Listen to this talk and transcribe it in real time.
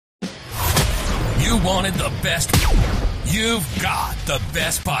You wanted the best. You've got the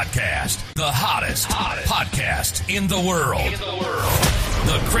best podcast. The hottest podcast in the world.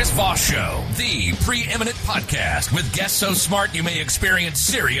 The Chris Voss Show. The preeminent podcast with guests so smart you may experience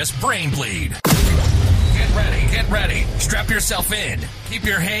serious brain bleed. Get ready. Strap yourself in. Keep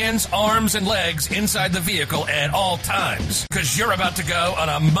your hands, arms, and legs inside the vehicle at all times, because you're about to go on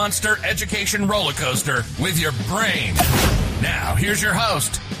a monster education roller coaster with your brain. Now, here's your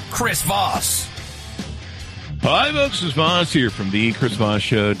host, Chris Voss. Hi, folks. Chris Voss here from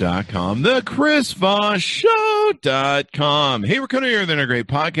thechrisvossshow.com. thechrisvossshow.com. Hey, we're coming here with a great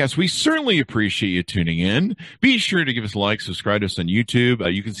podcast. We certainly appreciate you tuning in. Be sure to give us a like, subscribe to us on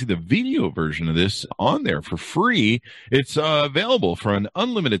YouTube. You can see the video version of this on there for free. It's available for an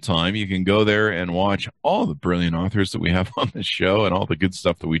unlimited time. You can go there and watch all the brilliant authors that we have on the show and all the good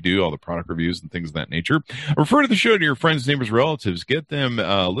stuff that we do, all the product reviews and things of that nature. Refer to the show to your friends, neighbors, relatives. Get them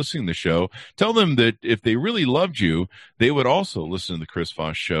listening to the show. Tell them that if they really loved you, they would also listen to the Chris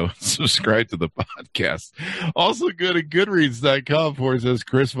Voss Show and subscribe to the podcast. Also go to Goodreads.com /says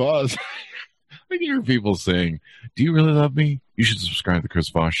Chris Voss. I can hear people saying, do you really love me? You should subscribe to the Chris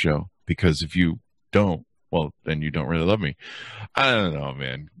Voss Show, because if you don't, well, then you don't really love me. I don't know,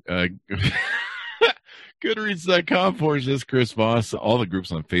 man. Goodreads.com /says Chris Voss. All the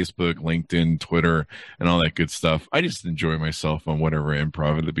groups on Facebook, LinkedIn, Twitter, and all that good stuff. I just enjoy myself on whatever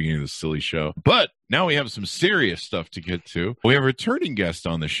improv at the beginning of the silly show. But now we have some serious stuff to get to. We have a returning guest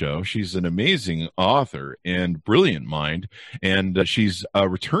on the show. She's an amazing author and brilliant mind, and she's a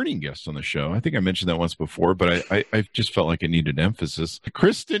returning guest on the show. I think I mentioned that once before, but I just felt like it needed emphasis.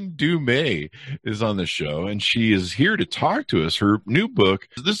 Kristin Dumais is on the show, and she is here to talk to us. Her new book,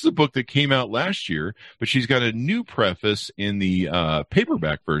 this is a book that came out last year, but she's got a new preface in the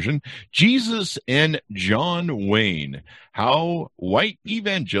paperback version, Jesus and John Wayne, How White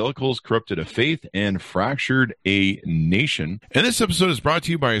Evangelicals Corrupted a Faith and Fractured a Nation. And this episode is brought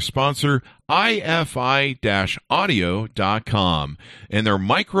to you by a sponsor, ifi-audio.com, and their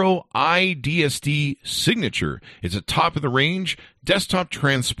micro iDSD signature. It's a top-of-the-range desktop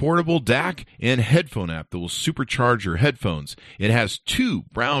transportable DAC and headphone app that will supercharge your headphones. It has 2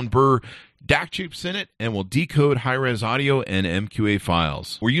 brown burr DAC chips in it and will decode high-res audio and MQA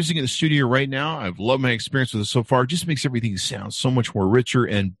files. We're using it in the studio right now. I've loved my experience with it so far. It just makes everything sound so much more richer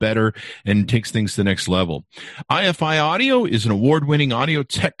and better and takes things to the next level. iFi Audio is an award-winning audio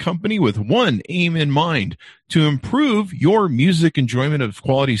tech company with one aim in mind: to improve your music enjoyment of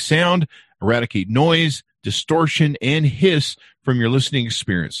quality sound, eradicate noise, distortion, and hiss from your listening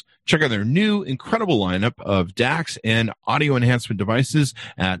experience. Check out their new incredible lineup of DACs and audio enhancement devices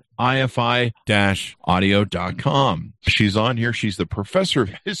at ifi-audio.com. She's on here. She's the professor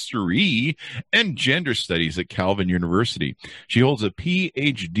of history and gender studies at Calvin University. She holds a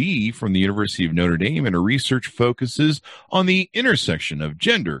PhD from the University of Notre Dame, and her research focuses on the intersection of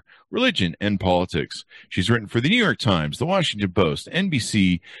gender, religion, and politics. She's written for the New York Times, the Washington Post,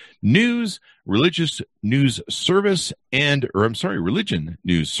 NBC News, Religion News Service, and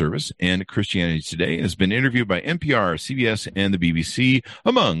Christianity Today, and has been interviewed by NPR, CBS, and the BBC,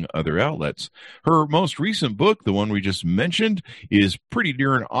 among other outlets. Her most recent book, the one we just mentioned, is pretty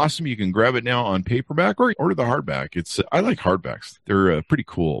darn awesome. You can grab it now on paperback or order the hardback. I like hardbacks. They're pretty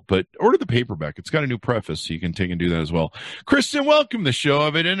cool, but order the paperback. It's got a new preface, so you can take and do that as well. Kristin, welcome to the show.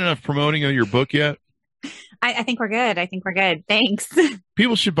 Have I done enough promoting of your book yet? I think we're good. Thanks.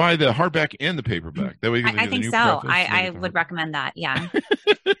 People should buy the hardback and the paperback. That way, I think so. I would recommend that. Yeah.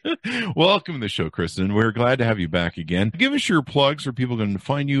 Welcome to the show, Kristin. We're glad to have you back again. Give us your plugs so people can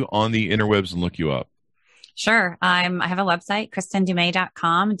find you on the interwebs and look you up. Sure. I have a website,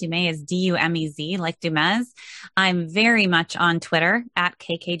 KristinDumais.com. Dumais is D-U-M-E-Z, like Dumais. I'm very much on Twitter at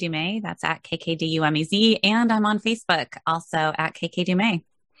KKDumais. That's at KKDUMEZ. And I'm on Facebook, also at KKDumais.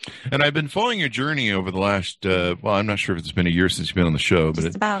 And I've been following your journey over the last, I'm not sure if it's been a year since you've been on the show, but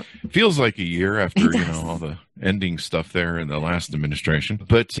it feels like a year after, all the ending stuff there in the last administration.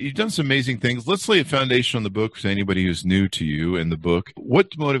 But you've done some amazing things. Let's lay a foundation on the book for anybody who's new to you and the book.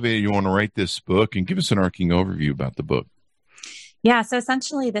 What motivated you want to write this book? And give us an arcing overview about the book. Yeah, so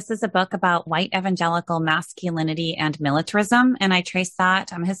essentially this is a book about white evangelical masculinity and militarism. And I trace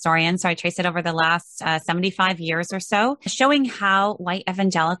that. I'm a historian, so I trace it over the last 75 years or so, showing how white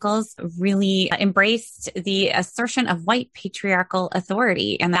evangelicals really embraced the assertion of white patriarchal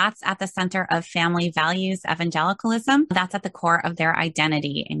authority. And that's at the center of family values evangelicalism. That's at the core of their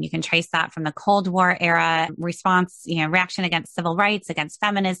identity. And you can trace that from the Cold War era response, reaction against civil rights, against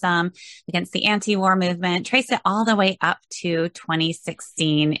feminism, against the anti-war movement, trace it all the way up to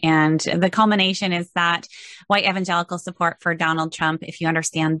 2016. And the culmination is that white evangelical support for Donald Trump, if you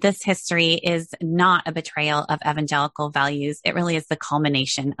understand this history, is not a betrayal of evangelical values. It really is the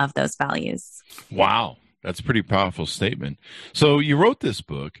culmination of those values. Wow. That's a pretty powerful statement. So you wrote this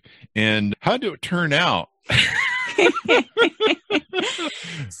book, and how did it turn out?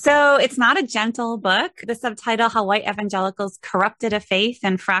 So it's not a gentle book. The subtitle, How White Evangelicals Corrupted a Faith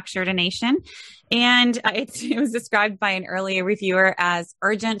and Fractured a Nation. And it was described by an early reviewer as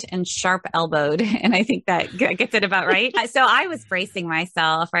urgent and sharp-elbowed. And I think that gets it about right. So I was bracing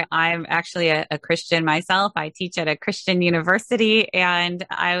myself. Right? I'm actually a Christian myself. I teach at a Christian university, and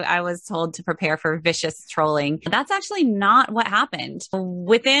I was told to prepare for vicious trolling. That's actually not what happened.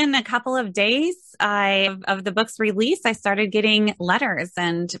 Within a couple of days of the book's release, I started getting letters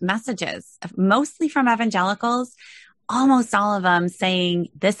and messages, mostly from evangelicals, almost all of them saying,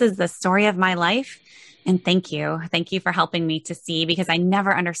 this is the story of my life. And thank you. Thank you for helping me to see, because I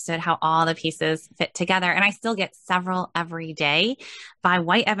never understood how all the pieces fit together. And I still get several every day by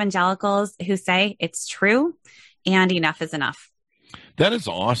white evangelicals who say it's true and enough is enough. That is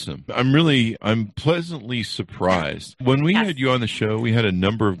awesome. I'm pleasantly surprised. When we had you on the show, we had a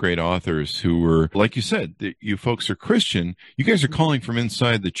number of great authors who were, like you said, that you folks are Christian. You guys are calling from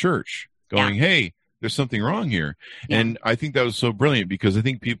inside the church going, hey, there's something wrong here. Yeah. And I think that was so brilliant, because I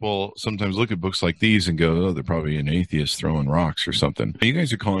think people sometimes look at books like these and go, oh, they're probably an atheist throwing rocks or something. You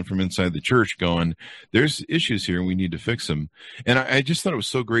guys are calling from inside the church going, there's issues here and we need to fix them. And I just thought it was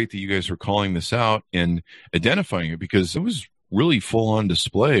so great that you guys were calling this out and identifying it, because it was really full on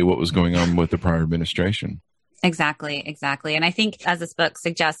display what was going on with the prior administration. Exactly. And I think, as this book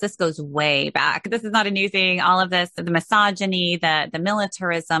suggests, this goes way back. This is not a new thing. All of this, the misogyny, the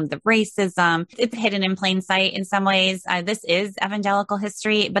militarism, the racism, it's hidden in plain sight in some ways. This is evangelical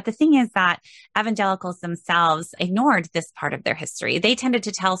history. But the thing is that evangelicals themselves ignored this part of their history. They tended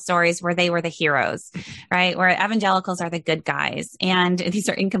to tell stories where they were the heroes, right? Where evangelicals are the good guys. And these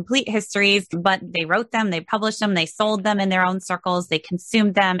are incomplete histories, but they wrote them, they published them, they sold them in their own circles, they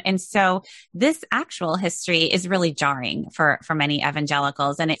consumed them. And so this actual history is really jarring for many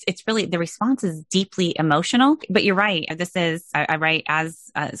evangelicals. And it's really, the response is deeply emotional. But you're right. This is, I write as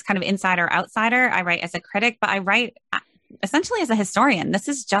kind of insider, outsider. I write as a critic, but I write essentially as a historian. This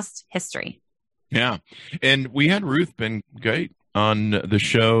is just history. Yeah. And we had Ruth Ben-Gate on the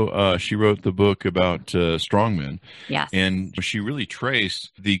show. She wrote the book about strongmen. Yes. And she really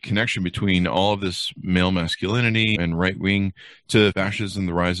traced the connection between all of this male masculinity and right wing to fascism,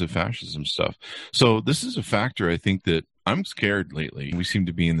 the rise of fascism stuff. So this is a factor, I think, that I'm scared lately. We seem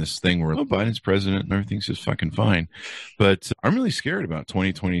to be in this thing where, oh, Biden's president and everything's just fucking fine. But I'm really scared about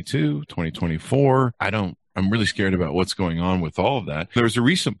 2022, 2024. I'm really scared about what's going on with all of that. There was a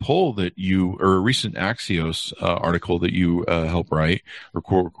recent poll a recent Axios article that you helped write or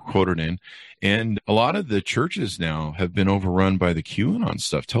quoted in, and a lot of the churches now have been overrun by the QAnon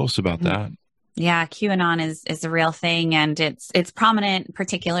stuff. Tell us about that. Yeah, QAnon is a real thing, and it's prominent,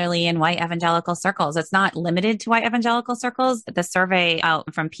 particularly in white evangelical circles. It's not limited to white evangelical circles. The survey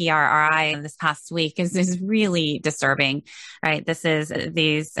out from PRI this past week is really disturbing, right? This is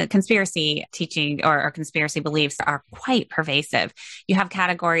these conspiracy teaching or conspiracy beliefs are quite pervasive. You have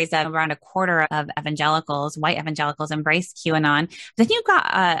categories of around a quarter of evangelicals, white evangelicals, embrace QAnon. Then you've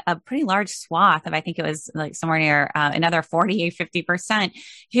got a pretty large swath of, I think it was like somewhere near another 40-50%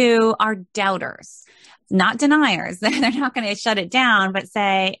 who are doubters. Not deniers. They're not going to shut it down, but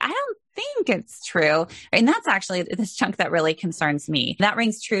say, I don't think it's true. And that's actually this chunk that really concerns me. That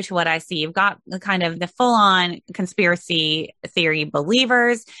rings true to what I see. You've got the kind of the full-on conspiracy theory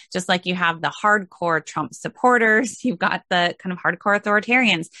believers, just like you have the hardcore Trump supporters. You've got the kind of hardcore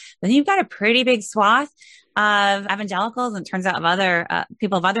authoritarians. Then you've got a pretty big swath of evangelicals, and it turns out of other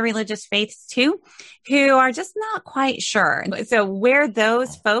people of other religious faiths too, who are just not quite sure. So where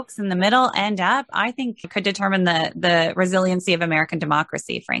those folks in the middle end up, I think could determine the resiliency of American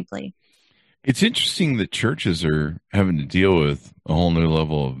democracy, frankly. It's interesting that churches are having to deal with a whole new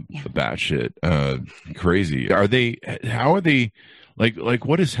level of batshit crazy. How are they? Like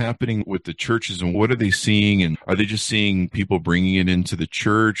what is happening with the churches, and what are they seeing? And are they just seeing people bringing it into the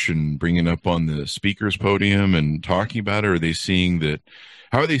church and bringing it up on the speaker's podium and talking about it? Or are they seeing that?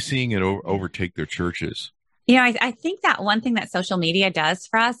 How are they seeing it overtake their churches? I think that one thing that social media does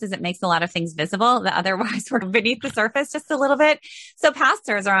for us is it makes a lot of things visible that otherwise were beneath the surface just a little bit. So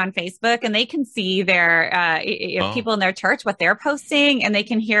pastors are on Facebook and they can see their people in their church, what they're posting, and they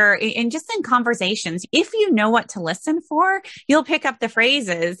can hear, and just in conversations, if you know what to listen for, you'll pick up the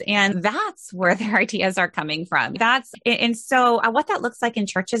phrases, and that's where their ideas are coming from. And so what that looks like in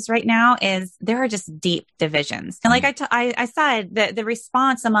churches right now is there are just deep divisions. And like I said, the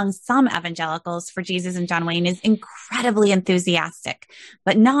response among some evangelicals for Jesus and John Wayne is incredibly enthusiastic,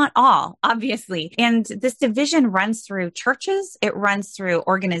 but not all, obviously. And this division runs through churches, it runs through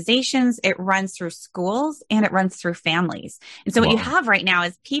organizations, it runs through schools, and it runs through families. And so what you have right now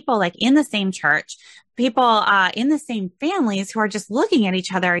is people like in the same church, people in the same families who are just looking at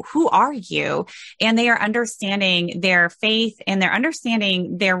each other. Who are you? And they are understanding their faith, and they're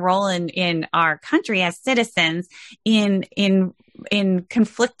understanding their role in our country as citizens in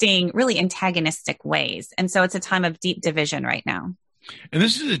conflicting, really antagonistic ways. And so it's a time of deep division right now. And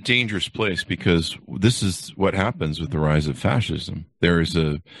this is a dangerous place because this is what happens with the rise of fascism. There is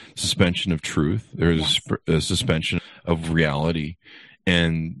a suspension of truth. There is a suspension of reality.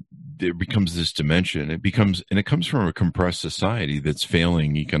 And there becomes this dimension. It comes from a compressed society that's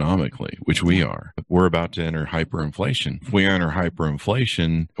failing economically, which we are. We're about to enter hyperinflation. If we enter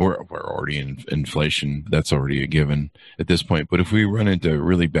hyperinflation, or we're already in inflation, that's already a given at this point. But if we run into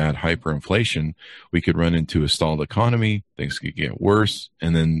really bad hyperinflation, we could run into a stalled economy. Things could get worse.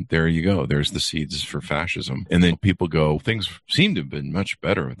 And then there you go. There's the seeds for fascism. And then people go, things seem to have been much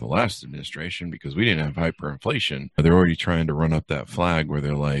better with the last administration because we didn't have hyperinflation. They're already trying to run up that flag where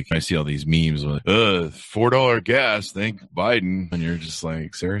they're like, I see all these memes like, $4 gas, thank Biden. And you're just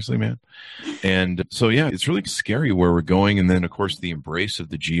like, seriously, man? And so, yeah, it's really scary where we're going. And then, of course, the embrace of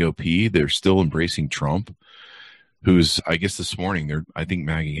the GOP, they're still embracing Trump. Who's, I guess this morning, I think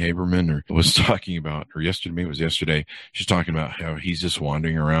Maggie Haberman was talking about, or yesterday, she's talking about how he's just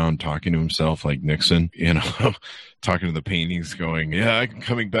wandering around talking to himself like Nixon, talking to the paintings going, yeah, I'm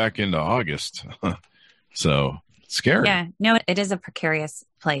coming back into August. So it's scary. Yeah, no, it is a precarious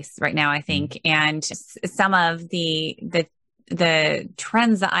place right now, I think. And some of the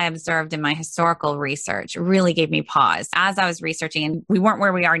trends that I observed in my historical research really gave me pause as I was researching. And we weren't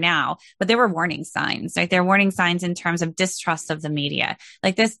where we are now, but there were warning signs. Like there were warning signs in terms of distrust of the media.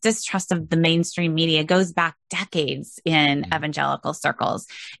 Like this distrust of the mainstream media goes back decades in evangelical circles.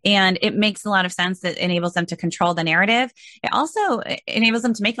 And it makes a lot of sense that enables them to control the narrative. It also enables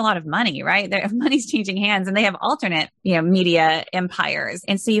them to make a lot of money, right? Their money's changing hands and they have alternate, media empires.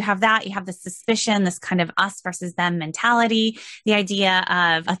 And so you have that, you have the suspicion, this kind of us versus them mentality, the idea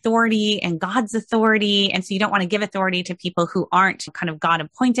of authority and God's authority. And so you don't want to give authority to people who aren't kind of God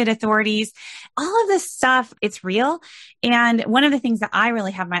appointed authorities. All of this stuff, it's real. And one of the things that I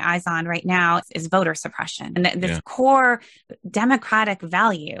really have my eyes on right now is voter suppression. And this core democratic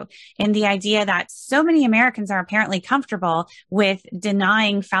value in the idea that so many Americans are apparently comfortable with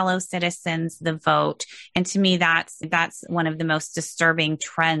denying fellow citizens the vote. And to me, that's one of the most disturbing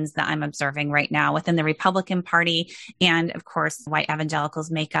trends that I'm observing right now within the Republican Party. And of course, white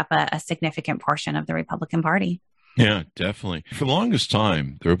evangelicals make up a significant portion of the Republican Party. Yeah, definitely. For the longest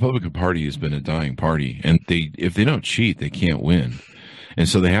time, the Republican Party has been a dying party. And if they don't cheat, they can't win. And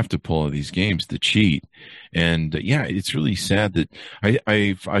so they have to pull out these games to cheat. And it's really sad that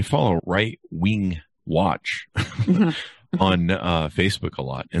I follow Right Wing Watch on Facebook a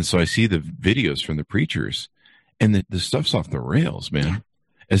lot. And so I see the videos from the preachers and the stuff's off the rails, man.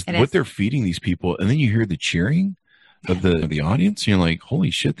 As what they're feeding these people. And then you hear the cheering of the audience. And you're like, holy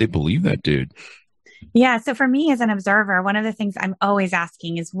shit, they believe that dude. Yeah. So for me as an observer, one of the things I'm always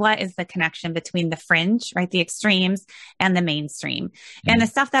asking is what is the connection between the fringe, right? The extremes and the mainstream. And the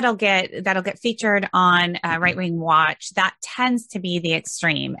stuff that'll get featured on Right Wing Watch, that tends to be the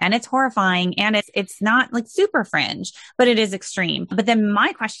extreme, and it's horrifying. And it's not like super fringe, but it is extreme. But then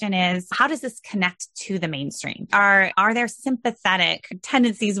my question is, how does this connect to the mainstream? Are there sympathetic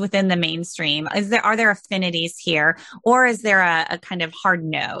tendencies within the mainstream? Are there affinities here? Or is there a kind of hard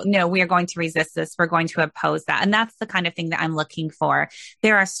no? No, we are going to resist this. We're going to oppose that. And that's the kind of thing that I'm looking for.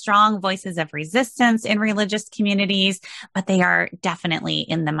 There are strong voices of resistance in religious communities, but they are definitely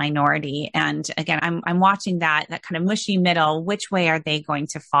in the minority. And again, I'm watching that kind of mushy middle. Which way are they going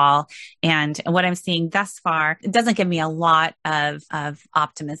to fall? And what I'm seeing thus far, it doesn't give me a lot of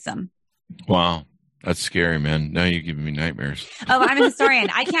optimism. Wow. That's scary, man. Now you're giving me nightmares. Oh, I'm a historian.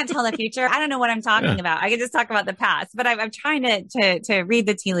 I can't tell the future. I don't know what I'm talking about. I can just talk about the past, but I'm trying to read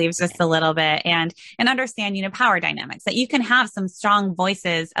the tea leaves just a little bit and understand, power dynamics, that you can have some strong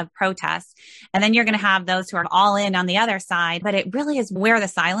voices of protest, and then you're going to have those who are all in on the other side. But it really is where the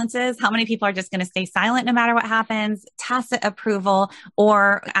silence is. How many people are just going to stay silent no matter what happens, tacit approval,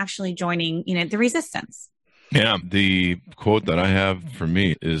 or actually joining, the resistance? Yeah, the quote that I have for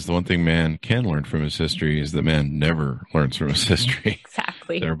me is the one thing man can learn from his history is that man never learns from his history.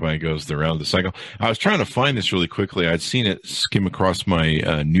 Exactly. Everybody goes around the cycle. I was trying to find this really quickly. I'd seen it skim across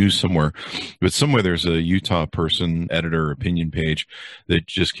my news somewhere, but somewhere there's a Utah person, editor, opinion page that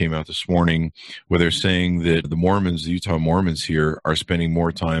just came out this morning where they're saying that the Mormons, the Utah Mormons here, are spending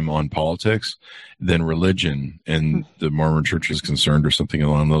more time on politics than religion, and the Mormon Church is concerned, or something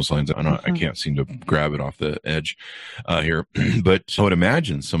along those lines. I can't seem to grab it off the edge here, but I would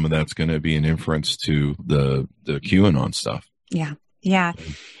imagine some of that's going to be an inference to the QAnon stuff. Yeah. Yeah.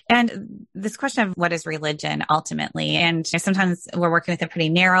 And this question of what is religion ultimately, and sometimes we're working with a pretty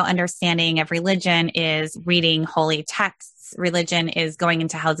narrow understanding of religion is reading holy texts. Religion is going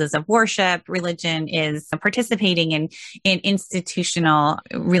into houses of worship. Religion is participating in institutional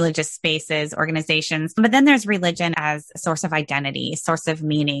religious spaces, organizations. But then there's religion as a source of identity, source of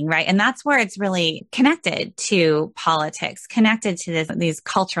meaning, right? And that's where it's really connected to politics, connected to these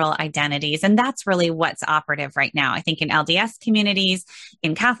cultural identities. And that's really what's operative right now. I think in LDS communities,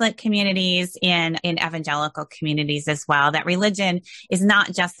 in Catholic communities, in evangelical communities as well, that religion is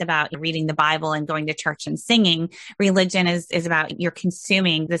not just about reading the Bible and going to church and singing. Religion is about you're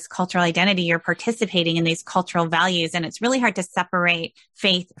consuming this cultural identity, you're participating in these cultural values. And it's really hard to separate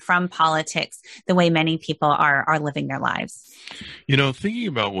faith from politics the way many people are living their lives. Thinking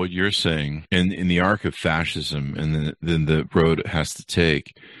about what you're saying and in the arc of fascism and then the road it has to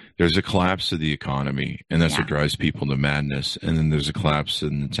take, there's a collapse of the economy, and that's what drives people to madness. And then there's a collapse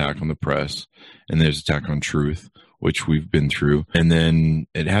and attack on the press, and there's attack on truth, which we've been through. And then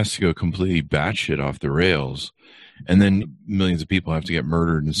it has to go completely batshit off the rails. And then millions of people have to get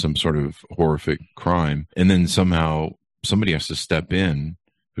murdered in some sort of horrific crime. And then somehow somebody has to step in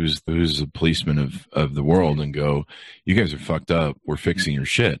who's a policeman of the world and go, you guys are fucked up. We're fixing your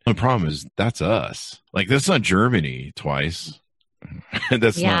shit. The problem is that's us. Like, that's not Germany twice.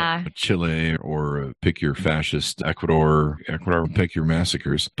 That's not Chile or pick your fascist Ecuador, pick your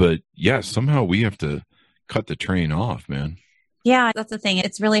massacres. But somehow we have to cut the train off, man. Yeah, that's the thing.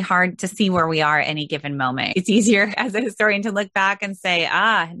 It's really hard to see where we are at any given moment. It's easier as a historian to look back and say,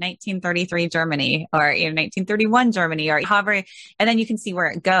 1933 Germany, or 1931 Germany, or however, and then you can see where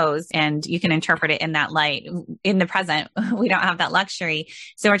it goes and you can interpret it in that light. In the present, we don't have that luxury.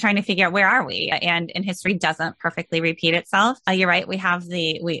 So we're trying to figure out where are we? And history doesn't perfectly repeat itself. You're right.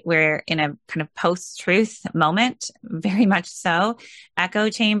 We're in a kind of post-truth moment, very much so.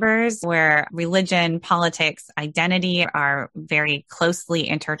 Echo chambers where religion, politics, identity are very closely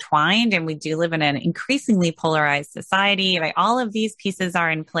intertwined, and we do live in an increasingly polarized society. Right? All of these pieces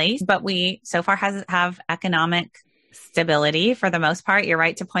are in place, but we so far have economic stability for the most part. You're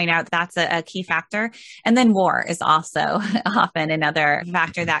right to point out that's a key factor. And then war is also often another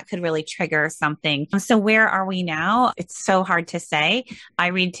factor that could really trigger something. So where are we now? It's so hard to say. I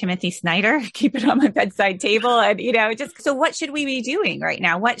read Timothy Snyder, keep it on my bedside table. And, so what should we be doing right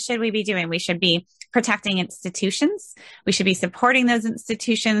now? What should we be doing? We should be protecting institutions. We should be supporting those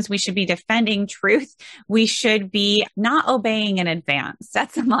institutions. We should be defending truth. We should be not obeying in advance.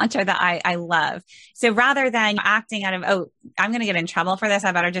 That's a mantra that I love. So rather than acting out of, I'm going to get in trouble for this,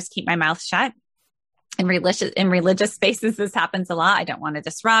 I better just keep my mouth shut. In religious spaces, this happens a lot. I don't want to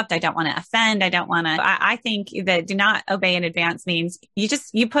disrupt. I don't want to offend. I think that do not obey in advance means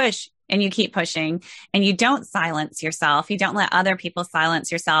you push and you keep pushing and you don't silence yourself. You don't let other people silence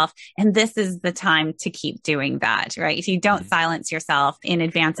yourself. And this is the time to keep doing that, right? So you don't silence yourself in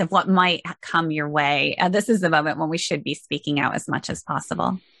advance of what might come your way. This is the moment when we should be speaking out as much as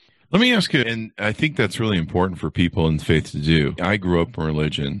possible. Let me ask you, and I think that's really important for people in faith to do. I grew up in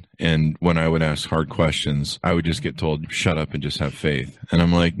religion, and when I would ask hard questions, I would just get told, shut up and just have faith. And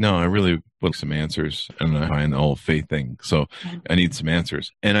I'm like, no, I really want some answers, and I find the whole faith thing. So I need some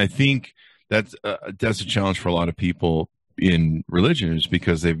answers. And I think that's a challenge for a lot of people in religion, is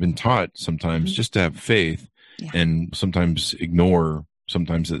because they've been taught sometimes just to have faith and sometimes ignore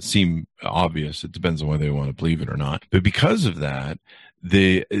sometimes that seem obvious. It depends on whether they want to believe it or not. But because of that,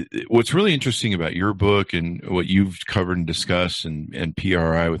 what's really interesting about your book and what you've covered and discussed and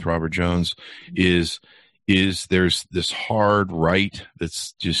PRI with Robert Jones is is there's this hard right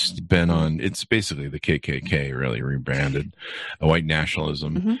that's just been on, it's basically the KKK really rebranded, white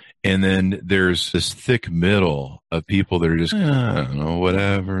nationalism. Mm-hmm. And then there's this thick middle of people that are just, I don't know,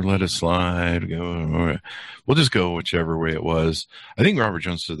 whatever, let it slide. We'll just go whichever way it was. I think Robert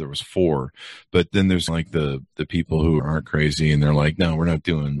Jones said there was 4, but then there's like the people who aren't crazy and they're like, no, we're not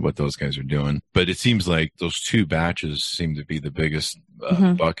doing what those guys are doing. But it seems like those 2 batches seem to be the biggest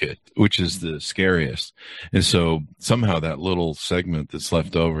bucket, which is the scariest. And so somehow that little segment that's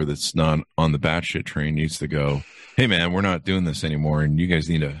left over that's not on the batshit train needs to go, hey man, we're not doing this anymore and you guys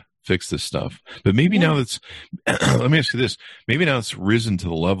need to fix this stuff. But maybe now that's, let me ask you this, maybe now it's risen to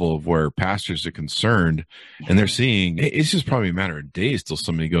the level of where pastors are concerned and they're seeing, it's just probably a matter of days till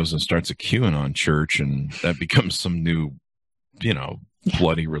somebody goes and starts a QAnon church and that becomes some new,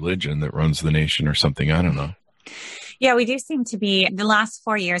 bloody religion that runs the nation or something. I don't know. Yeah, we do seem to be, the last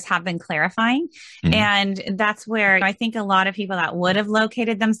 4 years have been clarifying. Mm-hmm. And that's where I think a lot of people that would have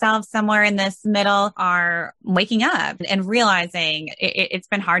located themselves somewhere in this middle are waking up and realizing it's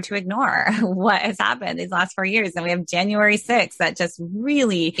been hard to ignore what has happened these last 4 years. And we have January 6th that just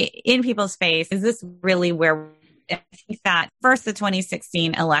really in people's face, is this really where I think that first the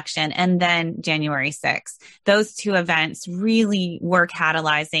 2016 election and then January 6th, those 2 events really were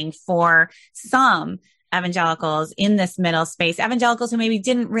catalyzing for some evangelicals in this middle space, evangelicals who maybe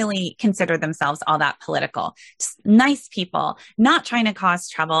didn't really consider themselves all that political, just nice people, not trying to cause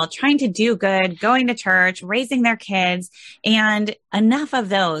trouble, trying to do good, going to church, raising their kids. And enough of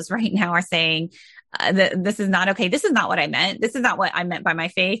those right now are saying, this is not okay. This is not what I meant. This is not what I meant by my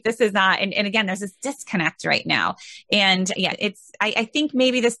faith. This is not. And again, there's this disconnect right now. And yeah, I think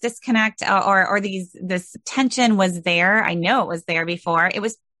maybe this disconnect or this tension was there. I know it was there before. It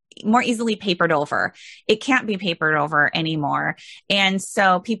was more easily papered over. It can't be papered over anymore. And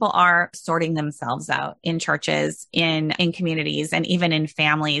so people are sorting themselves out in churches, in communities, and even in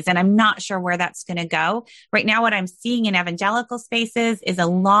families. And I'm not sure where that's going to go. Right now, what I'm seeing in evangelical spaces is a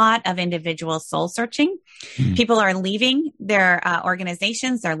lot of individual soul searching. Mm-hmm. People are leaving their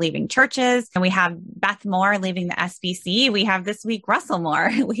organizations. They're leaving churches. And we have Beth Moore leaving the SBC. We have this week Russell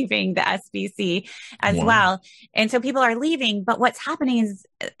Moore leaving the SBC as well. And so people are leaving. But what's happening is,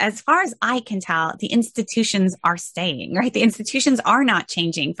 as far as I can tell, the institutions are staying, right? The institutions are not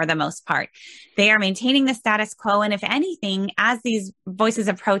changing for the most part. They are maintaining the status quo. And if anything, as these voices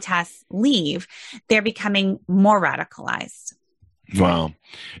of protest leave, they're becoming more radicalized. Wow.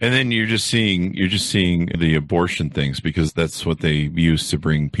 And then you're just seeing the abortion things because that's what they use to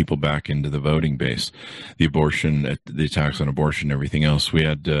bring people back into the voting base. The abortion, the attacks on abortion, and everything else. We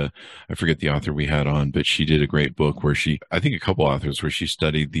had, I forget the author we had on, but she did a great book where I think a couple authors where she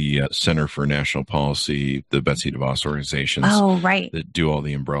studied the Center for National Policy, the Betsy DeVos organizations. Oh, right. That do all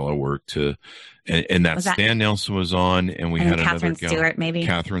the umbrella work and that Stan Nelson was on, and we had Catherine another Stewart, maybe.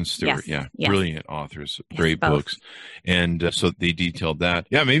 Catherine Stewart, yes. Brilliant authors, great both. books, and so they detailed that.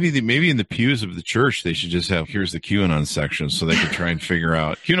 Yeah, maybe in the pews of the church they should just have here's the QAnon section, so they could try and figure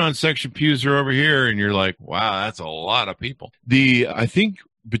out QAnon section pews are over here, and you're like, wow, that's a lot of people. I think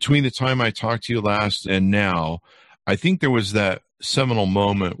between the time I talked to you last and now, I think there was that seminal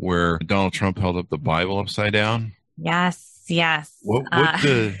moment where Donald Trump held up the Bible upside down. Yes. What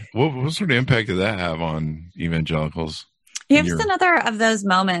sort of impact did that have on evangelicals? Yeah, it's another of those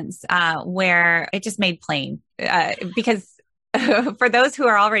moments where it just made plain because for those who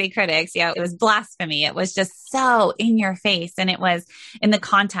are already critics, it was blasphemy. It was just so in your face. And it was in the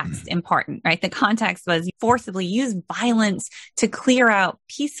context important, right? The context was forcibly use violence to clear out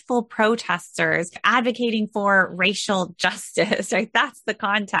peaceful protesters advocating for racial justice, right? That's the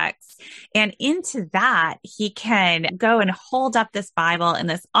context. And into that, he can go and hold up this Bible in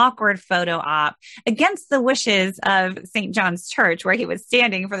this awkward photo op against the wishes of St. John's Church, where he was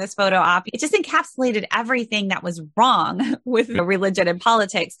standing for this photo op. It just encapsulated everything that was wrong with religion and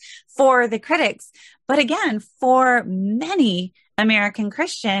politics for the critics. But again, for many American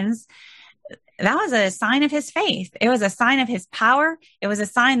Christians, that was a sign of his faith. It was a sign of his power. It was a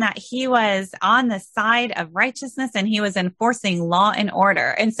sign that he was on the side of righteousness and he was enforcing law and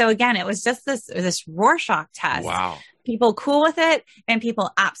order. And so again, it was just this Rorschach test. Wow. People cool with it and people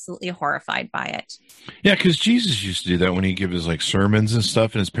absolutely horrified by it. Yeah, because Jesus used to do that when he'd give his sermons and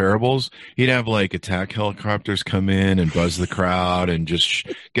stuff in his parables. He'd have attack helicopters come in and buzz the crowd and just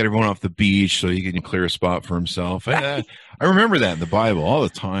get everyone off the beach so he can clear a spot for himself. Right. I remember that in the Bible all the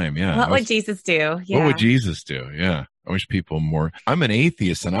time. Yeah. What would Jesus do? Yeah. What would Jesus do? Yeah. I wish people more. I'm an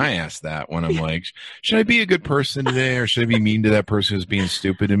atheist, and I ask that when I'm like, should I be a good person today, or should I be mean to that person who's being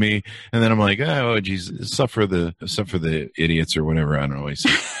stupid to me? And then I'm like, oh, Jesus, except for the idiots or whatever. I don't know what he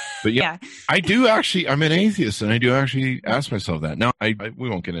said. But yeah, I'm an atheist, and I do actually ask myself that. Now, we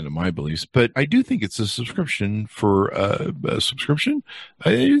won't get into my beliefs, but I do think it's a subscription for a subscription.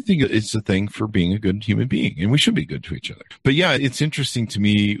 I do think it's a thing for being a good human being, and we should be good to each other. But yeah, it's interesting to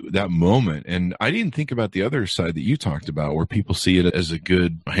me, that moment. And I didn't think about the other side that you talked about, where people see it as a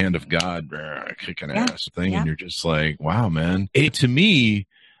good hand of God, kicking ass thing. And you're just like, wow, man. To me,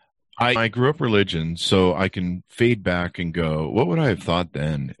 I grew up religion, so I can fade back and go, what would I have thought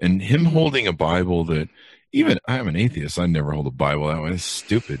then? And him holding a Bible that, even I'm an atheist, I never hold a Bible that way. It's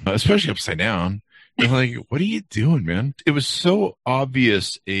stupid, especially upside down. You're like, what are you doing, man? It was so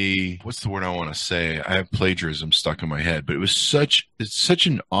obvious what's the word I want to say? I have plagiarism stuck in my head, but it's such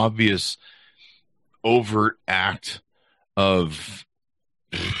an obvious, overt act of,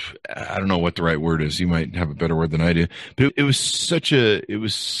 I don't know what the right word is. You might have a better word than I do, but it was such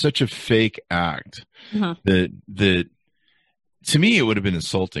a fake act that to me, it would have been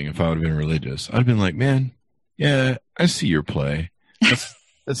insulting if I would have been religious. I'd have been like, man, yeah, I see your play.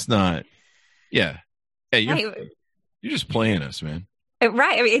 That's not, yeah. You're just playing us, man.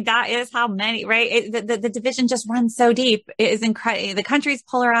 Right. I mean, that is how many, right? The division just runs so deep. It is incredible. The country's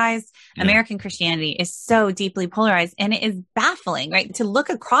polarized. Yeah. American Christianity is so deeply polarized, and it is baffling, right? To look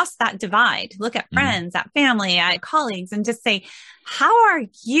across that divide, look at friends, at family, at colleagues, and just say, how are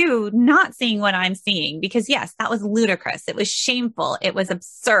you not seeing what I'm seeing? Because yes, that was ludicrous. It was shameful. It was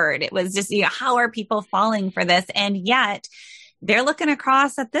absurd. It was just, how are people falling for this? And yet, they're looking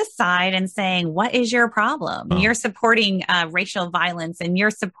across at this side and saying, what is your problem? Oh. You're supporting racial violence, and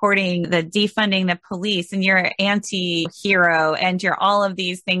you're supporting the defunding the police, and you're anti-hero, and you're all of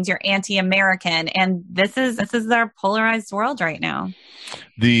these things. You're anti-American. And this is our polarized world right now.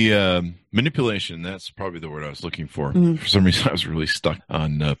 The manipulation, that's probably the word I was looking for. For some reason, I was really stuck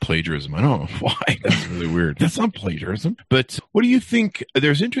on plagiarism. I don't know why. That's really weird. That's not plagiarism. But what do you think?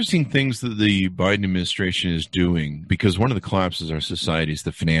 There's interesting things that the Biden administration is doing, because one of the collapses of our society is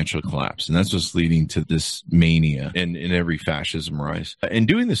the financial collapse. And that's what's leading to this mania and in every fascism rise. And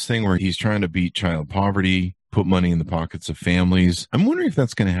doing this thing where he's trying to beat child poverty, put money in the pockets of families. I'm wondering if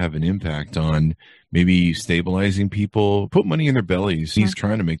that's going to have an impact on maybe stabilizing people, put money in their bellies. He's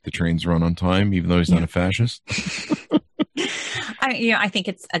trying to make the trains run on time, even though he's not a fascist. I think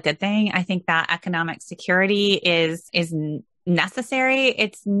it's a good thing. I think that economic security is necessary.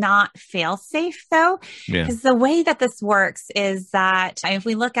 It's not fail safe though, because the way that this works is that if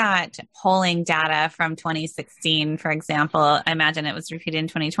we look at polling data from 2016, for example, I imagine it was repeated in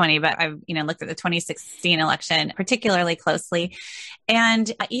 2020, but I've looked at the 2016 election particularly closely.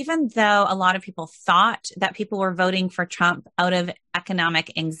 And even though a lot of people thought that people were voting for Trump out of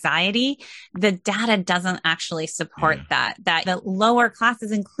economic anxiety, the data doesn't actually support that the lower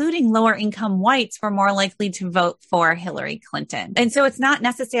classes, including lower income whites, were more likely to vote for Hillary Clinton. And so it's not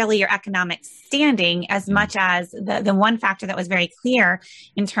necessarily your economic standing as much as the one factor that was very clear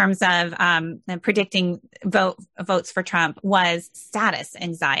in terms of predicting votes for Trump was status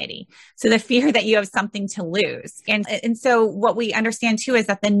anxiety. So the fear that you have something to lose. And so what we understand too is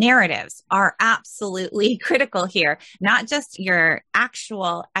that the narratives are absolutely critical here, not just your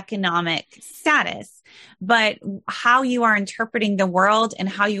actual economic status, but how you are interpreting the world and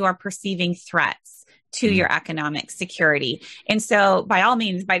how you are perceiving threats to your economic security. And so by all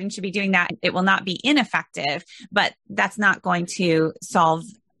means, Biden should be doing that. It will not be ineffective, but that's not going to solve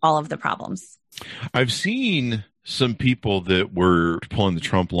all of the problems. I've seen some people that were pulling the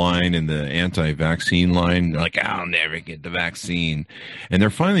Trump line and the anti-vaccine line. They're like, I'll never get the vaccine. And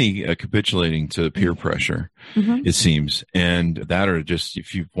they're finally capitulating to peer pressure, it seems. And that, or just,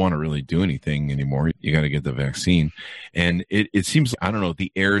 if you want to really do anything anymore, you got to get the vaccine. And it seems, I don't know,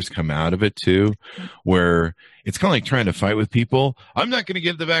 the airs come out of it too, where it's kind of like trying to fight with people. I'm not going to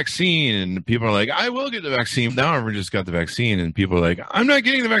get the vaccine. And people are like, I will get the vaccine. Now everyone just got the vaccine. And people are like, I'm not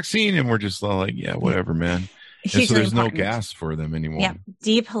getting the vaccine. And we're just all like, yeah, whatever, man. And so there's no gas for them anymore. Yeah.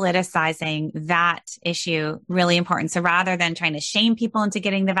 Depoliticizing that issue, really important. So rather than trying to shame people into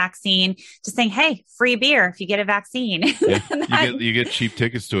getting the vaccine, just saying, hey, free beer if you get a vaccine. Yeah. You get cheap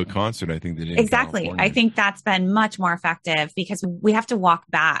tickets to a concert, I think they did. Exactly. I think that's been much more effective, because we have to walk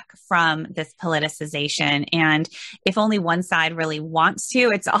back from this politicization. And if only one side really wants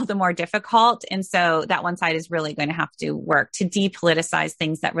to, it's all the more difficult. And so that one side is really going to have to work to depoliticize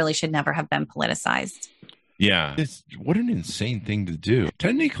things that really should never have been politicized. Yeah. What an insane thing to do.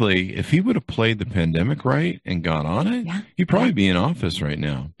 Technically, if he would have played the pandemic right and got on it, he'd probably be in office right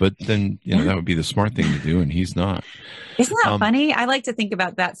now. But then, that would be the smart thing to do, and he's not. Isn't that funny? I like to think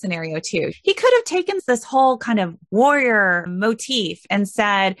about that scenario too. He could have taken this whole kind of warrior motif and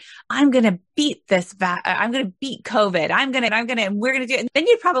said, I'm going to beat this. I'm going to beat COVID. And we're going to do it. And then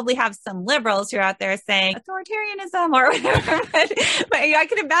you'd probably have some liberals who are out there saying authoritarianism or whatever. but I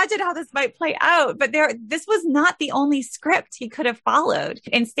can imagine how this might play out. But this was not the only script he could have followed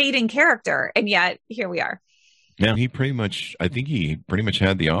and stayed in character. And yet here we are. Now, I think he pretty much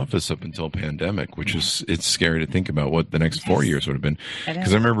had the office up until pandemic, which is, it's scary to think about what the next 4 years would have been.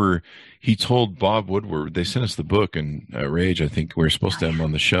 Because I remember he told Bob Woodward, they sent us the book and Rage, I think we were supposed to have him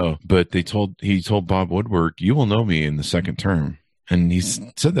on the show, but he told Bob Woodward, you will know me in the second term. And he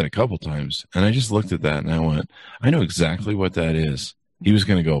said that a couple times. And I just looked at that and I went, I know exactly what that is. He was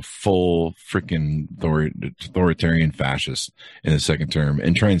going to go full freaking authoritarian fascist in the second term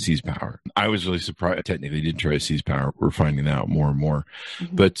and try and seize power. I was really surprised. Technically, he did try to seize power. We're finding that out more and more.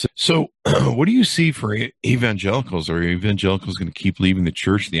 Mm-hmm. But so what do you see for evangelicals? Are evangelicals going to keep leaving the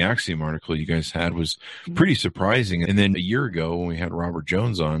church? The Axiom article you guys had was pretty surprising. And then a year ago when we had Robert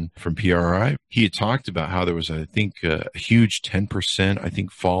Jones on from PRI, he had talked about how there was, I think, a huge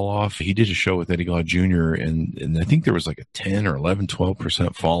 10%, fall off. He did a show with Eddie Glaude Jr. And I think there was like a 10 or 11,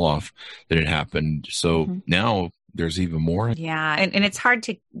 12% fall off that had happened. So now there's even more. Yeah. And it's hard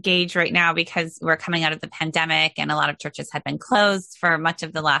to gauge right now because we're coming out of the pandemic and a lot of churches had been closed for much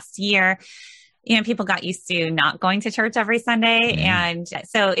of the last year. People got used to not going to church every Sunday. And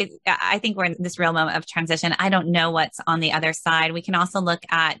so I think we're in this real moment of transition. I don't know what's on the other side. We can also look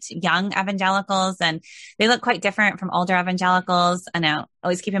at young evangelicals and they look quite different from older evangelicals. I know,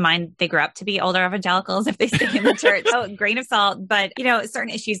 always keep in mind, they grew up to be older evangelicals if they stay in the church. So grain of salt, but certain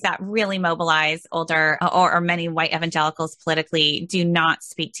issues that really mobilize older or many white evangelicals politically do not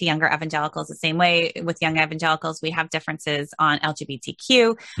speak to younger evangelicals the same way. With young evangelicals, we have differences on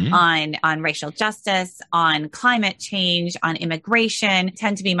LGBTQ, on racial justice, on climate change, on immigration,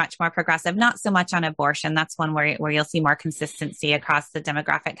 tend to be much more progressive, not so much on abortion. That's one where you'll see more consistency across the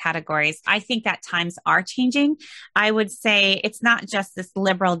demographic categories. I think that times are changing. I would say it's not just this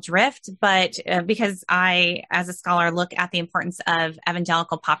liberal drift, but because I, as a scholar, look at the importance of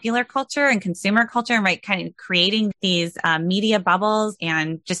evangelical popular culture and consumer culture, and kind of creating these media bubbles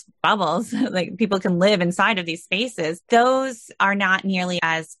and just bubbles, like people can live inside of these spaces. Those are not nearly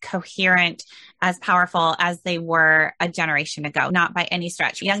as coherent, as powerful as they were a generation ago, not by any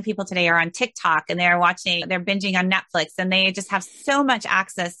stretch. Young people today are on TikTok and they're binging on Netflix, and they just have so much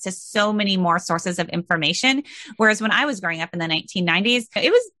access to so many more sources of information. Whereas when I was growing up in the 1990s,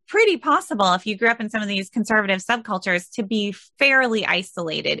 it was pretty possible if you grew up in some of these conservative subcultures to be fairly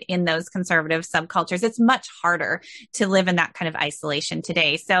isolated in those conservative subcultures. It's much harder to live in that kind of isolation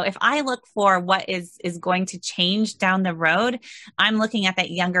today. So if I look for what is going to change down the road, I'm looking at that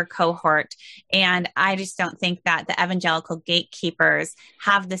younger cohort. And I just don't think that the evangelical gatekeepers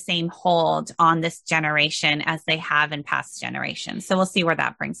have the same hold on this generation as they have in past generations. So we'll see where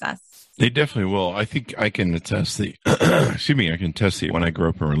that brings us. They definitely will. I think I can attest when I grew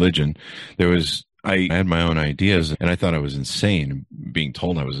up in religion, I had my own ideas and I thought I was insane, being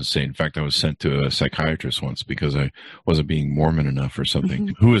told I was insane. In fact, I was sent to a psychiatrist once because I wasn't being Mormon enough or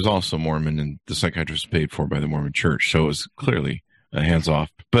something, who is also Mormon, and the psychiatrist was paid for by the Mormon church. So it was clearly hands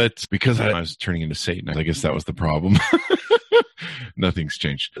off. But because I was turning into Satan, I guess that was the problem. Nothing's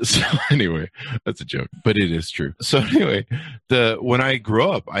changed. So anyway, that's a joke, but it is true. So anyway, when I grew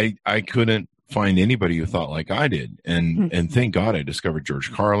up, I couldn't find anybody who thought like I did. And thank God I discovered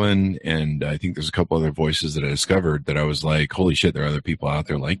George Carlin. And I think there's a couple other voices that I discovered that I was like, holy shit, there are other people out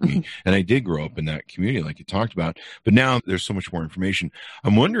there like me. And I did grow up in that community like you talked about, but now there's so much more information.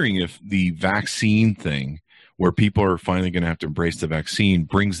 I'm wondering if the vaccine thing, where people are finally going to have to embrace the vaccine,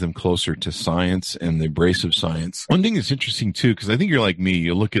 brings them closer to science and the embrace of science. One thing that's interesting too, because I think you're like me,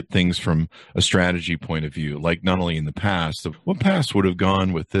 you look at things from a strategy point of view, like not only in the past, what past would have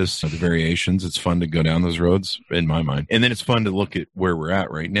gone with this, the variations. It's fun to go down those roads in my mind. And then it's fun to look at where we're at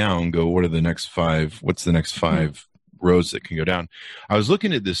right now and go, what's the next five roads that can go down? I was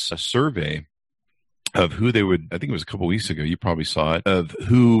looking at this survey of who they would, I think it was a couple of weeks ago, you probably saw it, of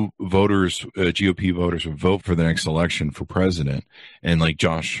who GOP voters would vote for the next election for president. And like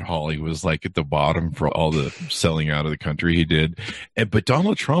Josh Hawley was like at the bottom for all the selling out of the country he did. But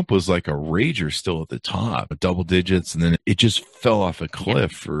Donald Trump was like a rager still at the top, double digits. And then it just fell off a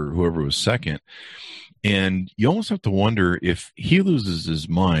cliff for whoever was second. And you almost have to wonder if he loses his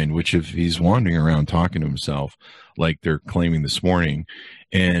mind, which if he's wandering around talking to himself, like they're claiming this morning,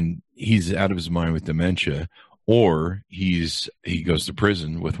 and he's out of his mind with dementia, or he goes to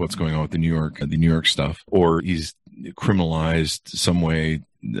prison with what's going on with the New York stuff, or he's criminalized some way.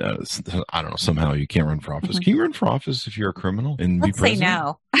 I don't know. Somehow you can't run for office. Can you run for office if you're a criminal and be president? Say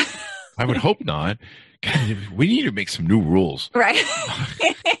no. I would hope not. God, we need to make some new rules. Right.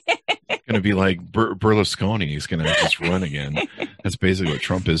 going to be like Berlusconi. He's going to just run again. That's basically what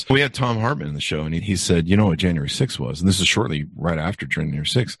Trump is. We had Tom Hartman in the show, and he said, you know what January 6th was? And this is shortly right after January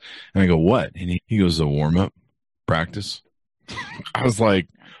 6th. And I go, what? And he goes, a warm-up practice. I was like,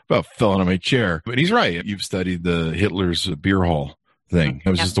 about fell out of my chair. But he's right. You've studied the Hitler's beer hall thing. It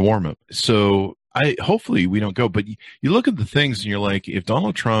was just a warm-up. So hopefully we don't go, but you look at the things and you're like, if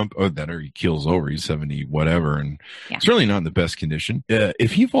Donald Trump, he keels over, he's 70, whatever, and certainly not in the best condition.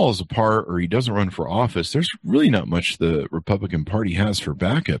 If he falls apart or he doesn't run for office, there's really not much the Republican Party has for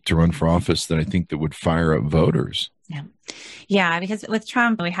backup to run for office that I think that would fire up voters. Yeah, because with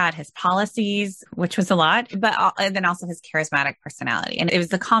Trump, we had his policies, which was a lot, but then also his charismatic personality. And it was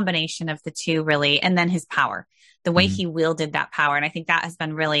the combination of the two, really, and then his power. The way he wielded that power. And I think that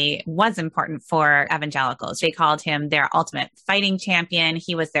was important for evangelicals. They called him their ultimate fighting champion.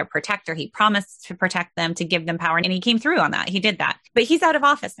 He was their protector. He promised to protect them, to give them power. And he came through on that. He did that. But he's out of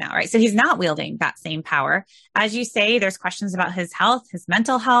office now, right? So he's not wielding that same power. As you say, there's questions about his health, his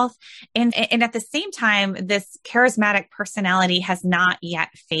mental health. And at the same time, this charismatic personality has not yet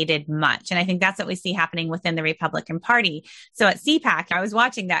faded much. And I think that's what we see happening within the Republican Party. So at CPAC, I was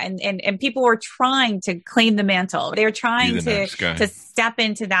watching that and people were trying to claim the mantle. They were trying to step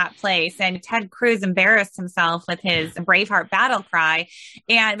into that place. And Ted Cruz embarrassed himself with his Braveheart battle cry.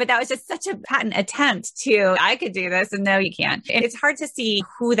 But that was just such a patent attempt I could do this. And no, you can't. It's hard to see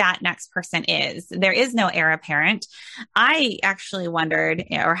who that next person is. There is no heir apparent. I actually wondered,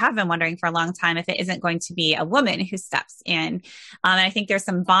 or have been wondering for a long time, if it isn't going to be a woman who steps in. And I think there's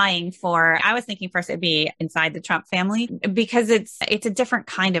some vying I was thinking first it'd be inside the Trump family, because it's a different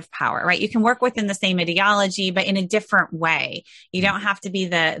kind of power, right? You can work within the same ideology, but in a different way. You don't have to be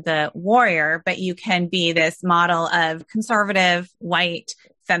the warrior, but you can be this model of conservative white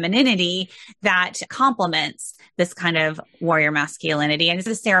femininity that complements this kind of warrior masculinity. And it's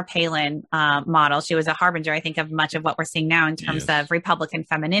a Sarah Palin model. She was a harbinger, I think, of much of what we're seeing now in terms of Republican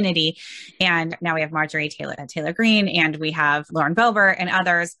femininity. And now we have Marjorie Taylor Greene, and we have Lauren Boebert and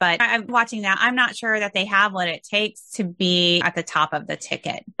others. But I'm watching that. I'm not sure that they have what it takes to be at the top of the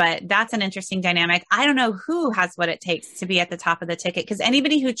ticket. But that's an interesting dynamic. I don't know who has what it takes to be at the top of the ticket, because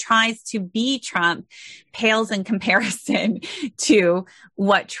anybody who tries to be Trump pales in comparison to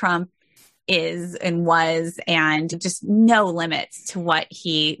what Trump is and was, and just no limits to what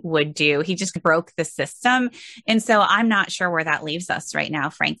he would do. He just broke the system. And so I'm not sure where that leaves us right now,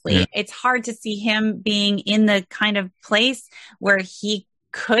 frankly. Yeah. It's hard to see him being in the kind of place where he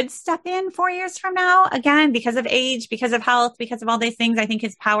could step in 4 years from now, again, because of age, because of health, because of all these things. I think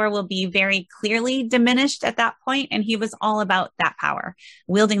his power will be very clearly diminished at that point. And he was all about that power,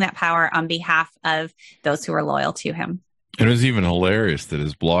 wielding that power on behalf of those who are loyal to him. It was even hilarious that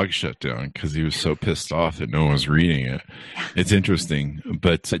his blog shut down because he was so pissed off that no one was reading it. It's interesting.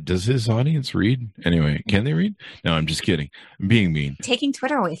 But does his audience read? Anyway, can they read? No, I'm just kidding. I'm being mean. Taking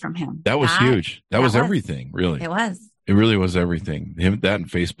Twitter away from him. That was huge. That was everything, really. It was. It really was everything. That and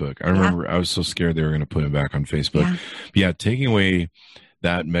Facebook. I remember I was so scared they were going to put him back on Facebook. Yeah, taking away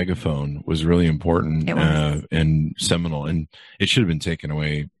that megaphone was really important and seminal. And it should have been taken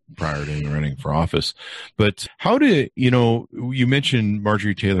away prior to him running for office. But you mentioned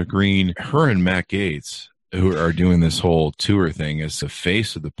Marjorie Taylor Greene, her and Matt Gaetz, who are doing this whole tour thing as the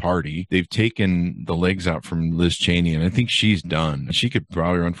face of the party. They've taken the legs out from Liz Cheney, and I think she's done. She could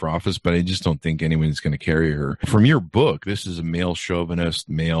probably run for office, but I just don't think anyone's going to carry her. From your book, this is a male chauvinist,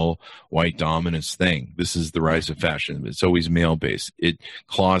 male white dominance thing. This is the rise of fashion. It's always male-based. It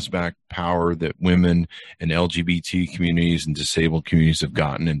claws back power that women and LGBT communities and disabled communities have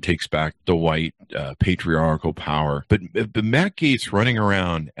gotten and takes back the white patriarchal power. But Matt Gaetz running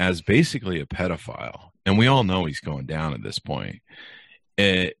around as basically a pedophile, and we all know he's going down at this point.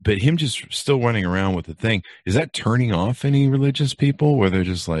 But him just still running around with the thing, is that turning off any religious people where they're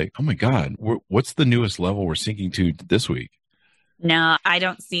just like, oh my God, what's the newest level we're sinking to this week? No, I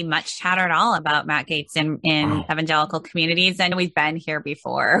don't see much chatter at all about Matt Gaetz in evangelical communities. And we've been here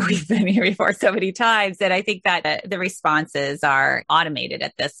before. We've been here before so many times. And I think that the responses are automated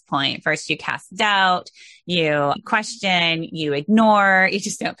at this point. First, you cast doubt, you question, you ignore, you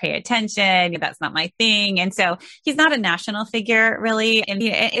just don't pay attention. That's not my thing. And so he's not a national figure, really. And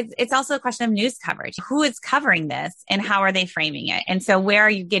it's also a question of news coverage. Who is covering this and how are they framing it? And so where are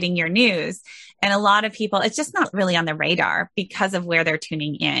you getting your news? And a lot of people, it's just not really on the radar because because of where they're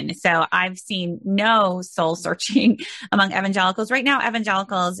tuning in. So I've seen no soul searching among evangelicals. Right now,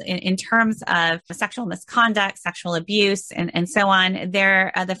 evangelicals in terms of sexual misconduct, sexual abuse, and so on,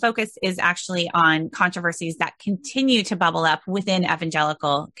 the focus is actually on controversies that continue to bubble up within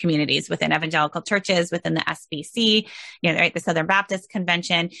evangelical communities, within evangelical churches, within the SBC, right, the Southern Baptist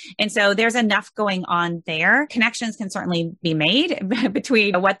Convention. And so there's enough going on there. Connections can certainly be made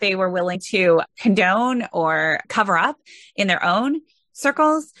between what they were willing to condone or cover up in their own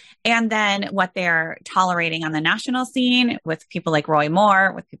circles, and then what they're tolerating on the national scene with people like Roy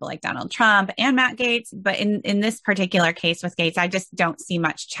Moore, with people like Donald Trump and Matt Gaetz. But in this particular case with Gaetz, I just don't see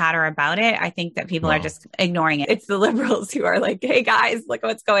much chatter about it. I think that people are just ignoring it. It's the liberals who are like, hey guys, look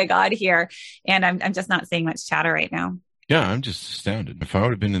what's going on here. And I'm just not seeing much chatter right now. Yeah, I'm just astounded. If I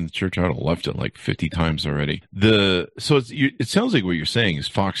would have been in the church, I would have left it like 50 times already. It sounds like what you're saying is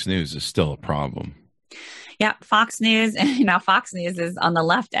Fox News is still a problem. Yeah, Fox News. And now Fox News is on the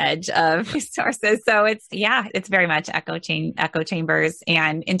left edge of sources. So it's very much echo chambers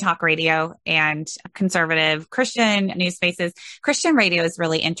and in talk radio and conservative Christian news spaces. Christian radio is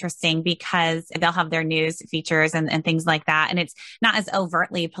really interesting because they'll have their news features and things like that. And it's not as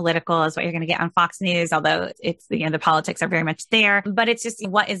overtly political as what you're going to get on Fox News, although it's, the politics are very much there, but it's just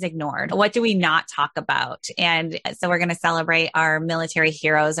what is ignored. What do we not talk about? And so we're going to celebrate our military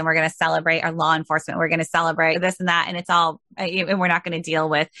heroes, and we're going to celebrate our law enforcement. We're going to celebrate this and that. And it's all, and we're not going to deal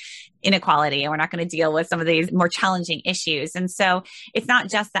with inequality, and we're not going to deal with some of these more challenging issues. And so it's not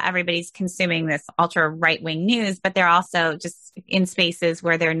just that everybody's consuming this ultra right-wing news, but they're also just in spaces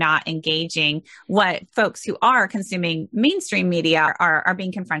where they're not engaging what folks who are consuming mainstream media are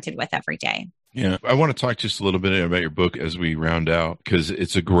being confronted with every day. Yeah, I want to talk just a little bit about your book as we round out, because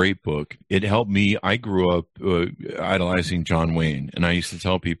it's a great book. It helped me. I grew up idolizing John Wayne, and I used to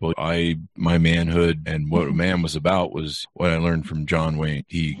tell people my manhood and what a man was about was what I learned from John Wayne.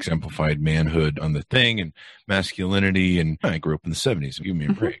 He exemplified manhood on the thing and masculinity, and I grew up in the 70s. Give me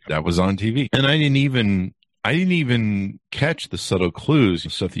a break. That was on TV. And I didn't even catch the subtle clues, the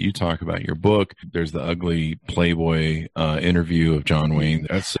stuff that you talk about in your book. There's the ugly Playboy interview of John Wayne.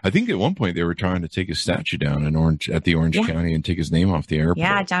 I think at one point they were trying to take his statue down at the Orange County and take his name off the airport.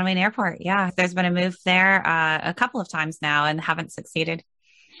 Yeah, John Wayne Airport. Yeah, there's been a move there a couple of times now and haven't succeeded.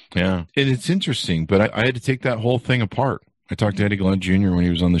 Yeah, and it's interesting, but I had to take that whole thing apart. I talked to Eddie Glenn Jr. when he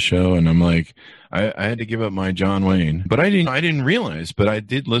was on the show, and I'm like, I had to give up my John Wayne, but I didn't realize, but I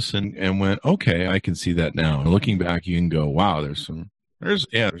did listen and went, okay, I can see that now. And looking back, you can go, wow, there's some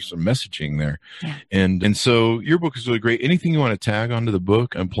messaging there. Yeah. And so your book is really great. Anything you want to tag onto the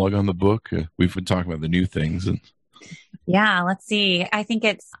book and plug on the book? We've been talking about the new things. Yeah, let's see. I think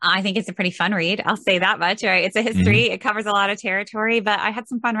it's a pretty fun read. I'll say that much, right? It's a history. Mm-hmm. It covers a lot of territory, but I had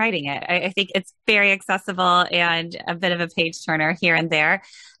some fun writing it. I think it's very accessible and a bit of a page turner here and there.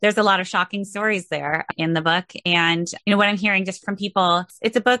 There's a lot of shocking stories there in the book. And, what I'm hearing just from people,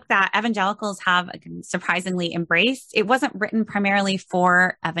 it's a book that evangelicals have surprisingly embraced. It wasn't written primarily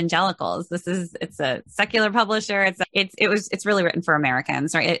for evangelicals. It's a secular publisher. It's really written for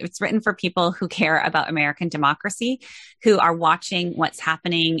Americans, right? It's written for people who care about American democracy, who are watching what's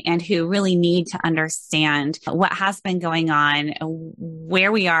happening and who really need to understand what has been going on,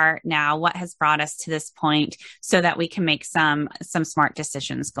 where we are now, what has brought us to this point, so that we can make some smart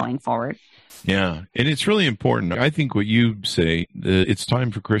decisions going forward. Yeah. And it's really important. I think what you say, it's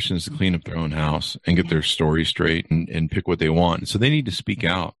time for Christians to clean up their own house and get their story straight and pick what they want. So they need to speak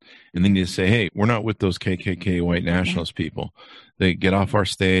out, and they need to say, hey, we're not with those KKK white nationalist people. They get off our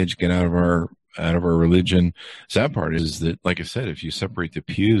stage, get out of our religion. Sad part is that, like I said, if you separate the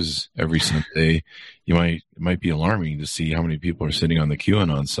pews every Sunday, it might be alarming to see how many people are sitting on the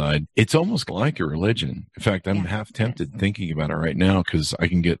QAnon side. It's almost like a religion. In fact, I'm half tempted thinking about it right now because I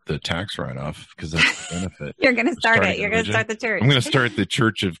can get the tax write-off because that's the benefit. You're going to start it. You're going to start the church. I'm going to start the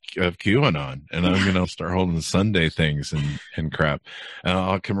church of QAnon, and I'm going to start holding the Sunday things and crap. And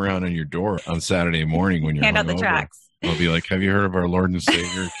I'll come around on your door on Saturday morning when you're hand out the tracts. I'll be like, have you heard of our Lord and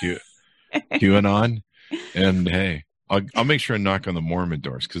Savior QAnon? And hey, I'll make sure and knock on the Mormon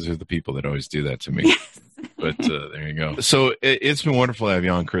doors because they're the people that always do that to me. Yes. But there you go. So it's been wonderful to have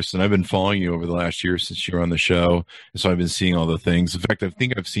you on, Kristin. I've been following you over the last year since you were on the show. And so I've been seeing all the things. In fact, I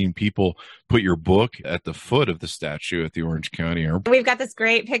think I've seen people put your book at the foot of the statue at the Orange County Airport. We've got this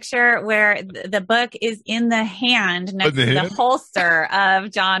great picture where the book is in the hand next to the holster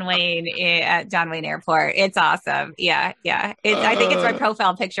of John Wayne at John Wayne Airport. It's awesome. Yeah. I think it's my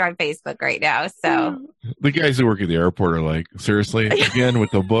profile picture on Facebook right now. So The guys who work at the airport are like, seriously, again with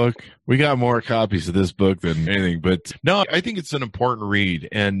the book? We got more copies of this book than anything. But no, I think it's an important read.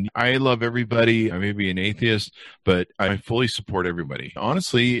 And I love everybody. I may be an atheist, but I fully support everybody.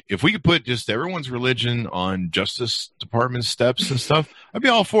 Honestly, if we could put just everyone's religion on Justice Department steps and stuff, I'd be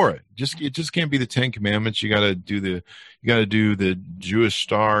all for it. It just can't be the 10 Commandments. You got to do the Jewish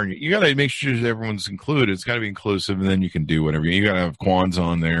star. You got to make sure everyone's included. It's got to be inclusive, and then you can do whatever. You got to have Quans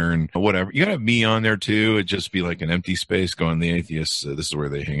on there and whatever. You got to have me on there too. It'd just be like an empty space going, the atheists, this is where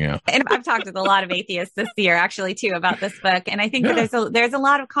they hang out. And I've talked with a lot of atheists this year, actually, too, about this book. And I think that there's a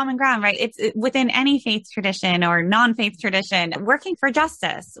lot of common ground, right? It's within any faith tradition or non-faith tradition, working for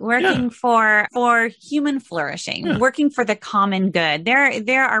justice, working for human flourishing, working for the common good.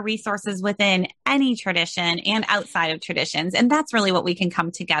 There are resources within any tradition and outside of traditions. And that's really what we can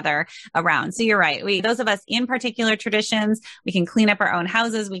come together around. So you're right. Those of us in particular traditions, we can clean up our own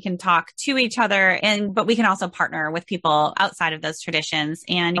houses. We can talk to each other, but we can also partner with people outside of those traditions.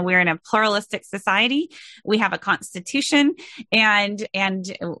 And we're in a pluralistic society. We have a constitution and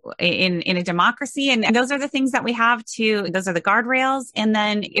in a democracy. And those are the things that we have those are the guardrails. And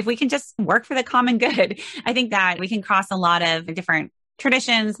then if we can just work for the common good, I think that we can cross a lot of different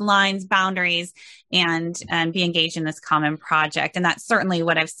traditions, lines, boundaries, and be engaged in this common project. And that's certainly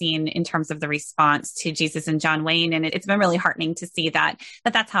what I've seen in terms of the response to Jesus and John Wayne. And it's been really heartening to see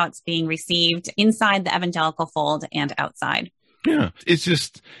that's how it's being received inside the evangelical fold and outside. Yeah. It's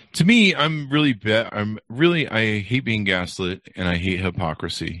just, to me, I hate being gaslit and I hate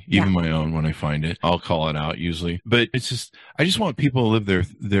hypocrisy, even my own when I find it. I'll call it out usually. But it's just, I just want people to live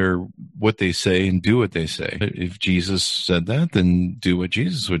their what they say and do what they say. If Jesus said that, then do what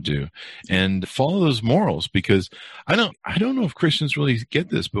Jesus would do and follow those morals, because I don't know if Christians really get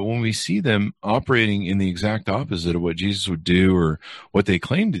this, but when we see them operating in the exact opposite of what Jesus would do or what they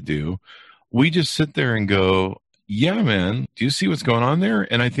claim to do, we just sit there and go, yeah, man, do you see what's going on there?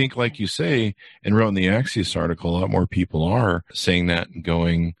 And I think, like you say, and wrote in the Axios article, a lot more people are saying that and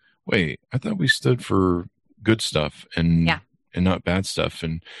going, wait, I thought we stood for good stuff and not bad stuff.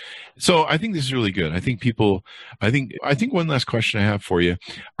 And so I think this is really good. I think one last question I have for you.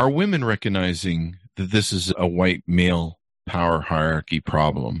 Are women recognizing that this is a white male power hierarchy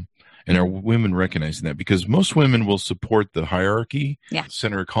problem? And are women recognizing that? Because most women will support the hierarchy. Yeah.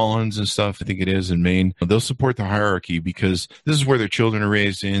 Senator Collins and stuff, I think it is in Maine. They'll support the hierarchy because this is where their children are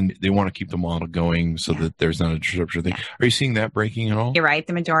raised in. They want to keep the model going so that there's not a disruption thing. Are you seeing that breaking at all? You're right.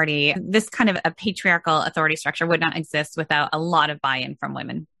 The majority, this kind of a patriarchal authority structure would not exist without a lot of buy-in from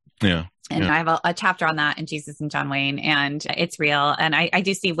women. Yeah. And I have a chapter on that in Jesus and John Wayne, and it's real. And I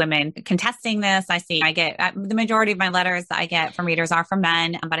do see women contesting this. I get the majority of my letters I get from readers are from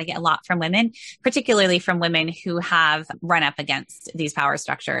men, but I get a lot from women, particularly from women who have run up against these power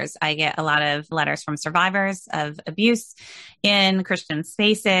structures. I get a lot of letters from survivors of abuse in Christian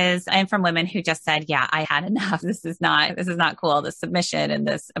spaces and from women who just said, yeah, I had enough. This is not cool, this submission and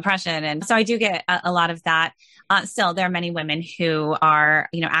this oppression. And so I do get a lot of that. Still, there are many women who are,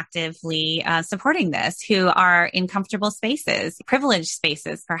 actively supporting this, who are in comfortable spaces, privileged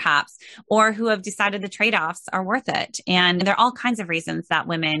spaces, perhaps, or who have decided the trade-offs are worth it. And there are all kinds of reasons that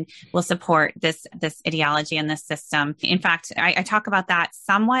women will support this ideology and this system. In fact, I talk about that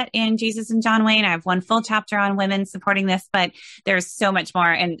somewhat in Jesus and John Wayne. I have one full chapter on women supporting this, but there's so much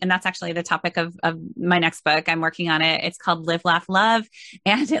more. And that's actually the topic of my next book. I'm working on it. It's called Live, Laugh, Love.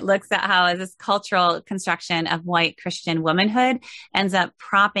 And it looks at how this cultural construction of white Christian womanhood ends up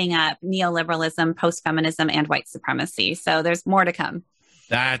propping up neoliberalism, post-feminism, and white supremacy. So there's more to come.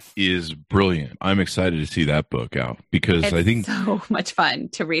 That is brilliant. I'm excited to see that book out because I think it's so much fun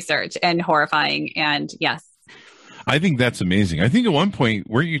to research and horrifying. And yes. I think that's amazing. I think at one point,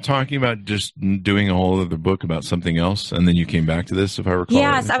 weren't you talking about just doing a whole other book about something else? And then you came back to this, if I recall.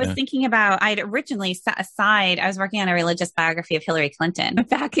 Yes, right? I was thinking about, I'd originally set aside, I was working on a religious biography of Hillary Clinton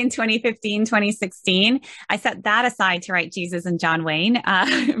back in 2015, 2016. I set that aside to write Jesus and John Wayne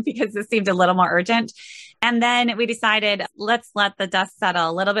because it seemed a little more urgent. And then we decided, let's let the dust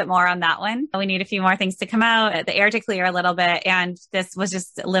settle a little bit more on that one. We need a few more things to come out, the air to clear a little bit. And this was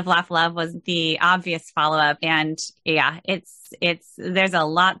just Live, Laugh, Love was the obvious follow-up. And yeah, there's a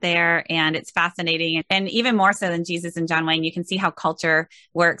lot there and it's fascinating. And even more so than Jesus and John Wayne, you can see how culture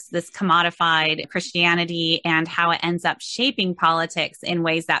works, this commodified Christianity and how it ends up shaping politics in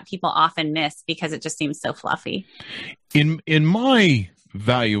ways that people often miss because it just seems so fluffy. In my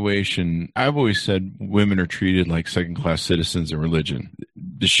valuation, I've always said women are treated like second-class citizens in religion.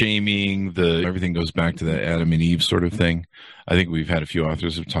 The shaming, everything goes back to that Adam and Eve sort of thing. I think we've had a few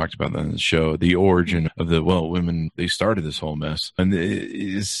authors who've talked about that on the show, the origin of women, they started this whole mess. And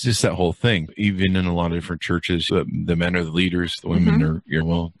it's just that whole thing. Even in a lot of different churches, the men are the leaders, the women are,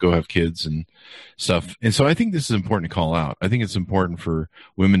 go have kids and stuff. And so I think this is important to call out. I think it's important for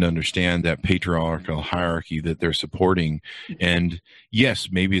women to understand that patriarchal hierarchy that they're supporting. And yes,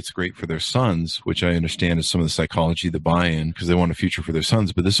 maybe it's great for their sons, which I understand is some of the psychology, the buy-in, because they want a future for their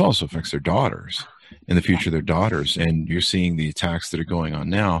sons, but this also affects their daughters and the future of their daughters. And you're seeing the attacks that are going on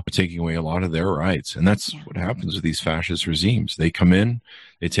now, taking away a lot of their rights. And that's what happens with these fascist regimes. They come in,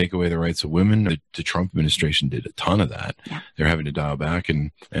 they take away the rights of women. The Trump administration did a ton of that. Yeah. They're having to dial back,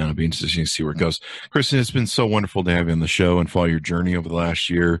 and it'll be interesting to see where it goes. Kristin, it's been so wonderful to have you on the show and follow your journey over the last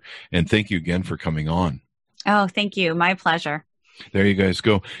year. And thank you again for coming on. Oh, thank you. My pleasure. There you guys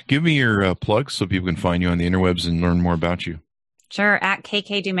go. Give me your plugs so people can find you on the interwebs and learn more about you. Sure. At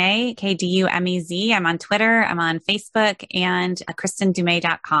KK Dumez, KDUMEZ. I'm on Twitter. I'm on Facebook and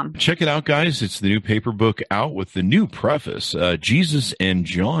KristinDumez.com. Check it out, guys. It's the new paper book out with the new preface, Jesus and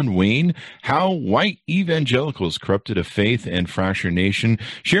John Wayne, How White Evangelicals Corrupted a Faith and Fractured a Nation.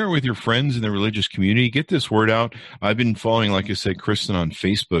 Share it with your friends in the religious community. Get this word out. I've been following, like I said, Kristin on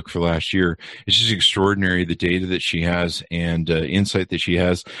Facebook for last year. It's just extraordinary, the data that she has and insight that she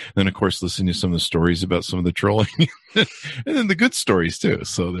has. And then, of course, listening to some of the stories about some of the trolling. And then the good stories too.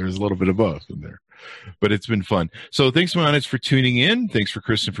 So there's a little bit of both in there, but it's been fun. So thanks, my audience, for tuning in. Thanks for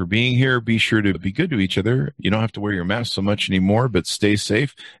Kristin for being here. Be sure to be good to each other. You don't have to wear your mask so much anymore, but stay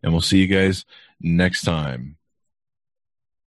safe, and we'll see you guys next time.